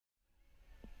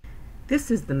This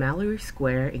is the Mallory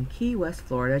Square in Key West,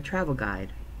 Florida travel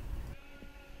guide.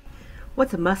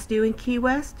 What's a must-do in Key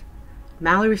West?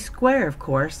 Mallory Square, of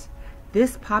course.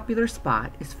 This popular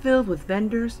spot is filled with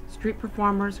vendors, street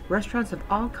performers, restaurants of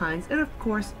all kinds, and of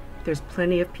course, there's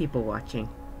plenty of people watching.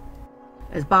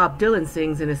 As Bob Dylan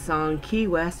sings in his song Key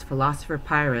West, Philosopher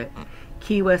Pirate,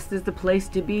 Key West is the place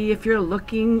to be if you're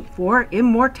looking for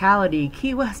immortality.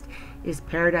 Key West is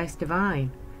paradise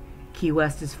divine. Key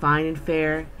West is fine and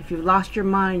fair. If you've lost your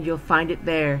mind, you'll find it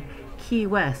there. Key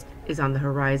West is on the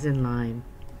horizon line.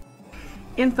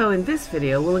 Info in this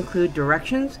video will include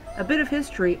directions, a bit of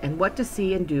history, and what to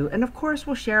see and do, and of course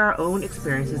we'll share our own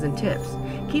experiences and tips.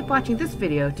 Keep watching this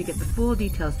video to get the full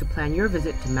details to plan your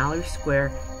visit to Mallory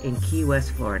Square in Key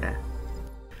West, Florida.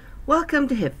 Welcome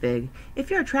to Hipfig.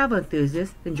 If you're a travel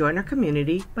enthusiast, then join our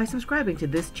community by subscribing to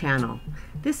this channel.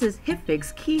 This is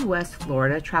Hipfig's Key West,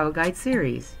 Florida travel guide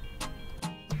series.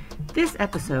 This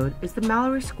episode is the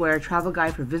Mallory Square travel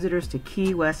guide for visitors to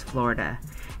Key West, Florida.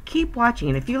 Keep watching,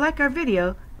 and if you like our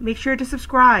video, make sure to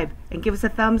subscribe and give us a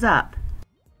thumbs up.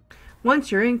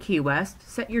 Once you're in Key West,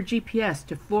 set your GPS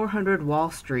to 400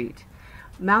 Wall Street.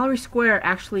 Mallory Square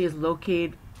actually is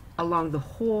located along the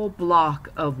whole block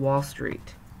of Wall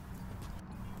Street.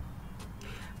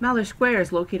 Mallory Square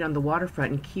is located on the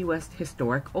waterfront in Key West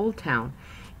historic Old Town.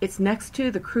 It's next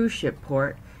to the cruise ship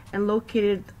port and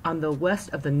located on the west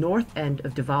of the north end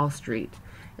of Duval Street.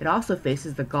 It also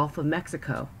faces the Gulf of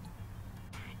Mexico.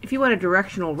 If you want a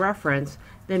directional reference,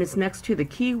 then it's next to the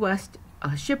Key West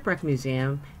Shipwreck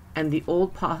Museum and the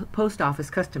old Post Office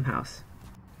Custom House.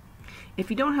 If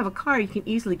you don't have a car, you can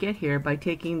easily get here by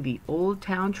taking the Old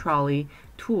Town Trolley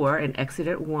tour and exit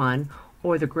at 1,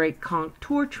 or the Great Conch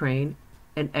Tour Train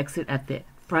and exit at the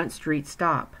Front Street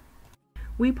stop.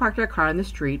 We parked our car on the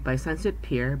street by Sunset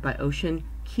Pier by Ocean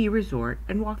Key Resort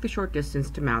and walked the short distance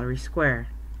to Mallory Square.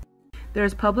 There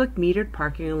is public metered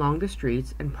parking along the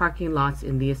streets and parking lots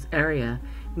in this area.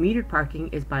 Metered parking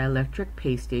is by electric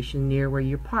pay station near where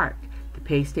you're parked. The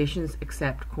pay stations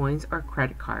accept coins or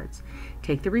credit cards.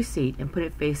 Take the receipt and put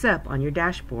it face up on your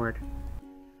dashboard.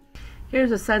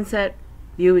 Here's a sunset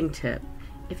viewing tip.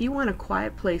 If you want a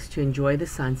quiet place to enjoy the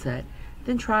sunset,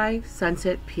 then try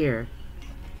Sunset Pier.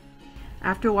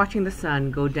 After watching the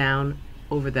sun go down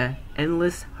over the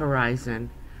endless horizon,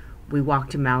 we walk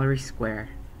to Mallory Square.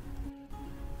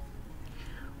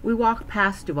 We walked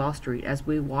past Duval Street as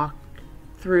we walked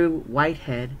through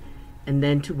Whitehead and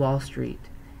then to Wall Street.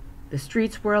 The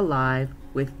streets were alive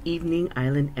with evening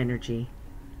island energy.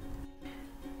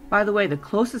 By the way, the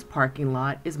closest parking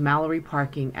lot is Mallory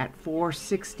Parking at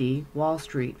 460 Wall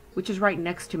Street, which is right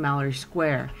next to Mallory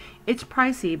Square. It's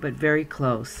pricey, but very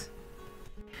close.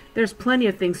 There's plenty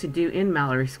of things to do in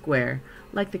Mallory Square,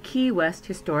 like the Key West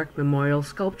Historic Memorial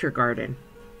Sculpture Garden.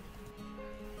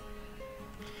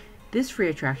 This free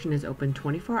attraction is open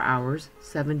 24 hours,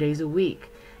 7 days a week.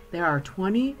 There are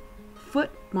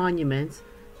 20-foot monuments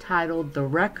titled The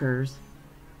Wreckers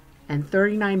and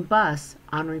 39 busts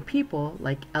honoring people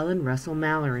like Ellen Russell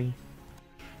Mallory.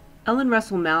 Ellen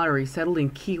Russell Mallory settled in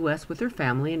Key West with her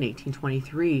family in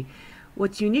 1823.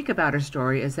 What's unique about her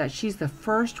story is that she's the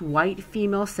first white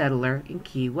female settler in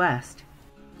Key West.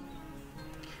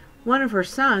 One of her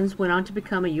sons went on to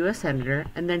become a U.S. Senator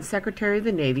and then Secretary of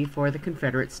the Navy for the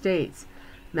Confederate States.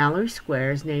 Mallory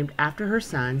Square is named after her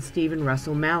son, Stephen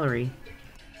Russell Mallory.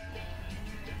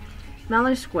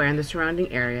 Mallory Square and the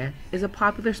surrounding area is a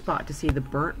popular spot to see the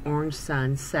burnt orange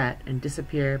sun set and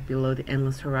disappear below the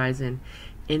endless horizon.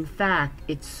 In fact,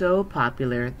 it's so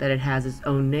popular that it has its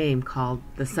own name called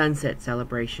the Sunset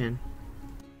Celebration.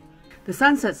 The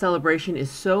Sunset Celebration is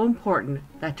so important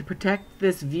that to protect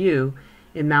this view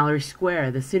in Mallory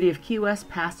Square, the city of Key West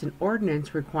passed an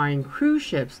ordinance requiring cruise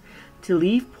ships to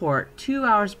leave port 2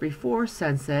 hours before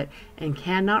sunset and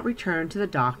cannot return to the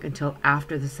dock until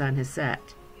after the sun has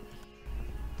set.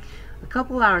 A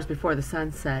couple hours before the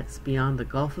sun sets beyond the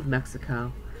Gulf of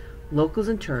Mexico, locals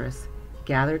and tourists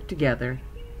gathered together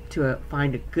to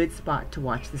find a good spot to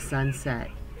watch the sunset.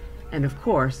 And of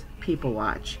course, people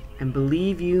watch. And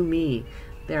believe you me,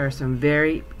 there are some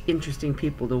very interesting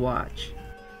people to watch.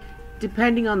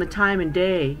 Depending on the time and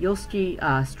day, you'll see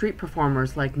street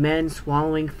performers like men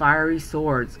swallowing fiery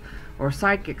swords, or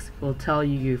psychics will tell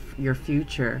you your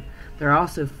future. There are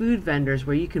also food vendors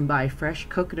where you can buy fresh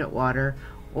coconut water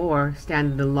or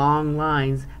stand in the long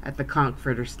lines at the conch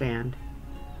fritter stand.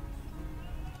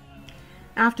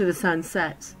 After the sun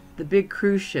sets, the big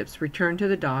cruise ships return to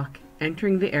the dock,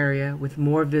 entering the area with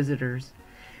more visitors.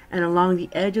 And along the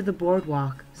edge of the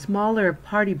boardwalk, smaller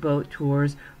party boat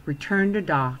tours return to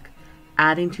dock,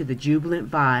 adding to the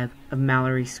jubilant vibe of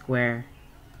Mallory Square.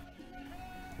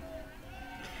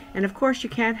 And of course, you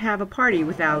can't have a party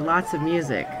without lots of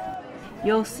music.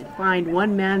 You'll find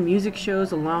one-man music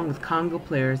shows along with conga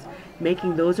players,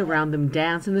 making those around them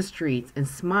dance in the streets and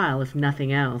smile if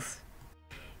nothing else.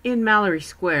 In Mallory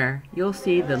Square, you'll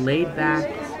see the laid-back,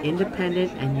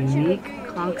 independent, and unique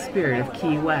conch spirit of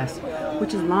Key West,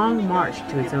 which has long marched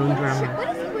to its own drummer.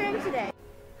 What is he wearing today?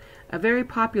 A very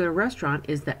popular restaurant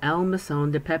is the El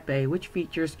Mesón de Pepe, which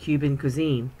features Cuban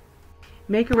cuisine.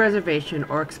 Make a reservation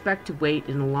or expect to wait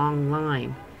in a long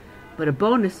line. But a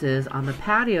bonus is, on the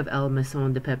patio of El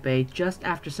Mesón de Pepe, just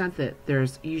after sunset,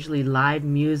 there's usually live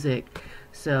music.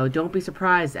 So don't be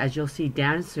surprised as you'll see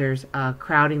dancers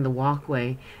crowding the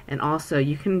walkway. And also,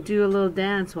 you can do a little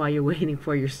dance while you're waiting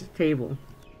for your table.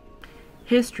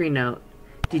 History note.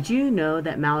 Did you know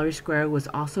that Mallory Square was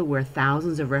also where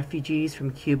thousands of refugees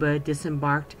from Cuba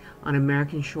disembarked on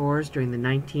American shores during the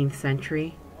 19th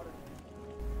century?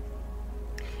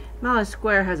 Mallory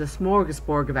Square has a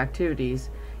smorgasbord of activities.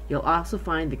 You'll also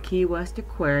find the Key West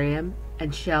Aquarium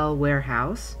and Shell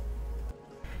Warehouse.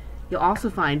 You'll also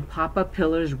find Papa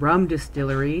Pillar's Rum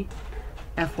Distillery.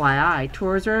 FYI,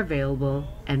 tours are available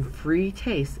and free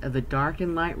tastes of the dark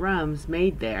and light rums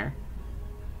made there.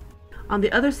 On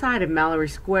the other side of Mallory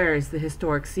Square is the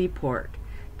historic seaport.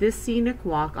 This scenic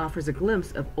walk offers a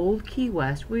glimpse of old Key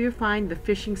West, where you'll find the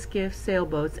fishing skiffs,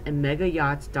 sailboats, and mega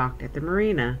yachts docked at the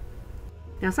marina.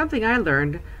 Now, something I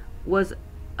learned was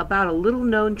about a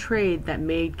little-known trade that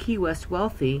made Key West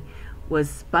wealthy was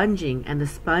sponging and the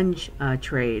sponge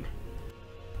trade.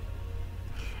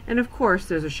 And of course,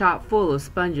 there's a shop full of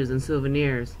sponges and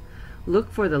souvenirs.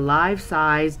 Look for the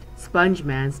life-sized sponge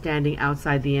man standing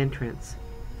outside the entrance.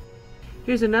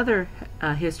 Here's another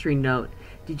history note.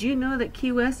 Did you know that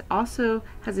Key West also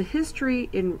has a history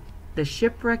in the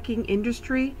shipwrecking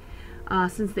industry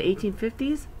since the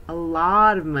 1850s? A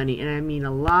lot of money, and I mean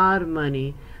a lot of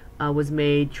money, was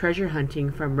made treasure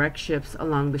hunting from wrecked ships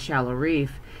along the shallow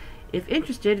reef. If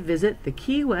interested, visit the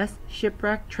Key West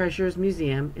Shipwreck Treasures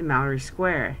Museum in Mallory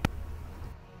Square.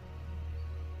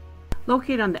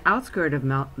 Located on the outskirts of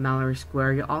Mallory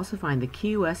Square, you'll also find the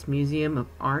Key West Museum of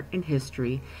Art and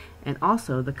History, and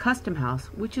also the Custom House,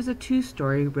 which is a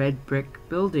 2-story red brick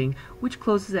building which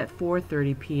closes at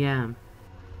 4:30 p.m.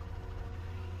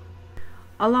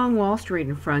 Along Wall Street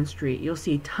and Front Street, you'll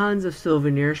see tons of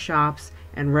souvenir shops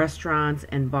and restaurants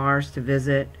and bars to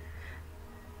visit,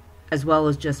 as well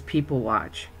as just people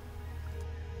watch.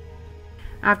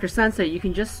 After sunset, you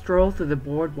can just stroll through the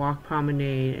boardwalk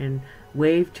promenade and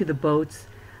wave to the boats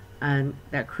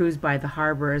that cruise by the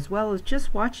harbor, as well as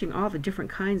just watching all the different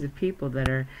kinds of people that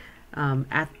are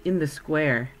in the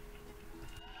square.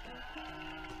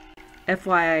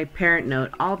 FYI parent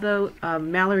note, although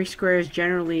Mallory Square is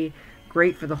generally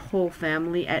great for the whole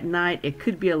family, at night it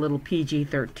could be a little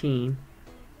PG-13.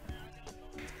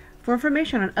 For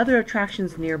information on other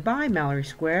attractions nearby Mallory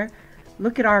Square,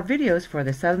 look at our videos for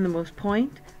the Southernmost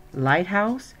Point,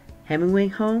 Lighthouse, Hemingway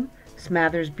Home,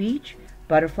 Smathers Beach,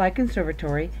 Butterfly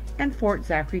Conservatory, and Fort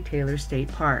Zachary Taylor State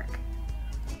Park.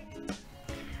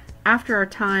 After our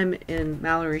time in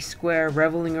Mallory Square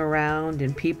reveling around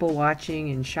and people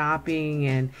watching and shopping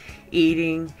and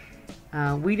eating,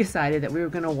 we decided that we were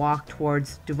going to walk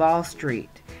towards Duval Street.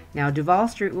 Now, Duval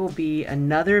Street will be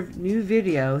another new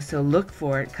video, so look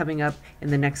for it coming up in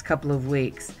the next couple of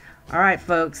weeks. Alright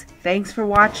folks, thanks for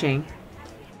watching.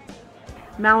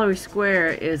 Mallory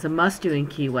Square is a must-do in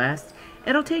Key West.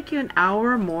 It'll take you an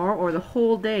hour or more, or the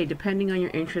whole day, depending on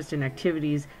your interest in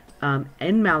activities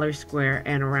in Mallory Square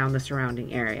and around the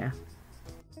surrounding area.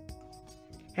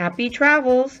 Happy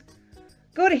travels!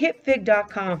 Go to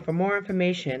hipfig.com for more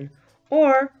information,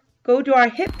 or go to our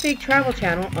Hipfig travel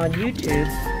channel on YouTube,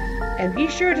 and be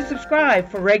sure to subscribe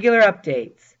for regular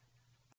updates.